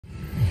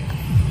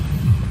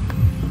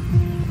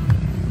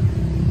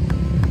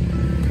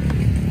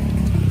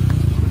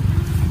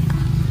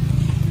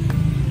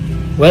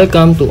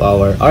Welcome to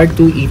our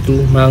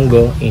R2E2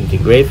 mango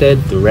integrated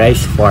to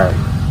rice farm.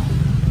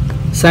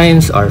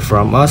 Signs are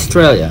from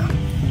Australia.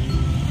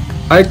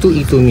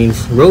 R2E2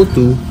 means row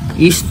 2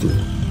 is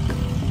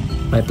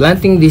 2. My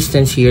planting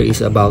distance here is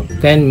about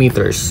 10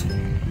 meters.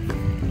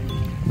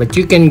 But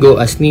you can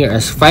go as near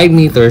as 5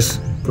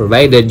 meters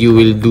provided you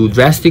will do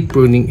drastic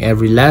pruning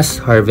every last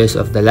harvest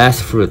of the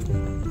last fruit.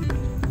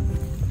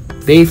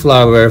 They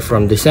flower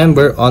from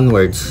December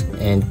onwards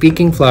and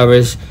picking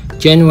flowers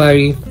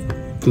January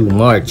to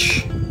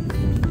March.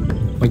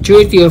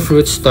 Maturity of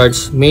fruit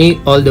starts May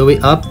all the way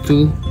up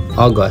to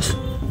August.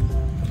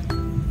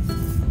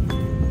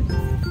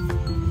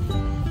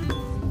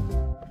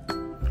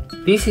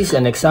 This is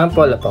an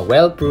example of a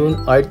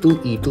well-pruned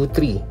R2E2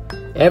 tree.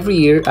 Every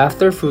year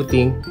after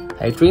fruiting,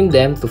 I trim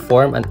them to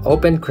form an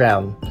open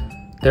crown,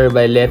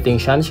 thereby letting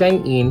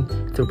sunshine in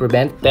to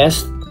prevent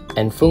pests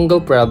and fungal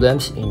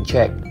problems in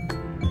check.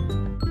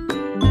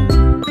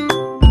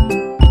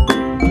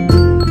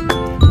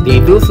 They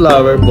do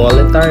flower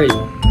voluntarily,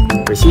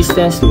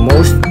 resistance to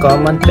most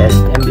common pests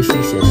and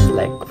diseases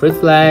like fruit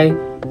fly,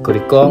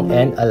 kurikong,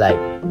 and alike.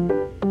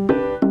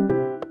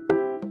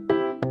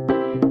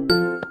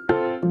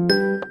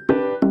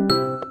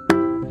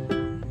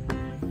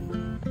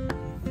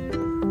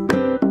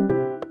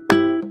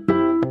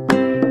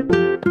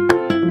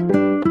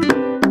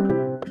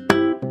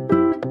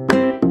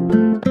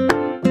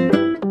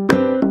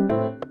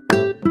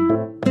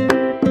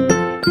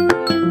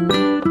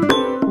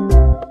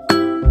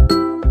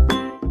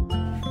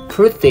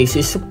 Fruit taste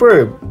is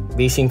superb.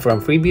 Basing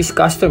from previous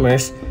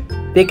customers,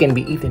 they can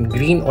be eaten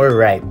green or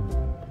ripe.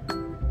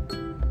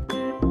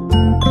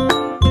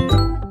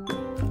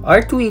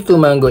 R2E2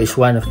 mango is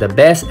one of the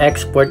best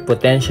export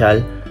potential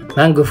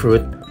mango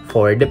fruit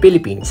for the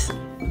Philippines.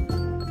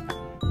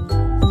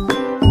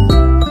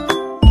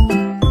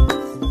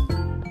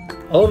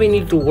 All we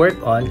need to work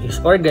on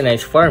is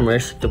organize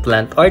farmers to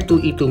plant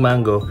R2E2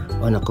 mango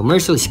on a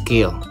commercial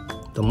scale.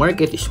 The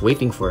market is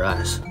waiting for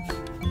us.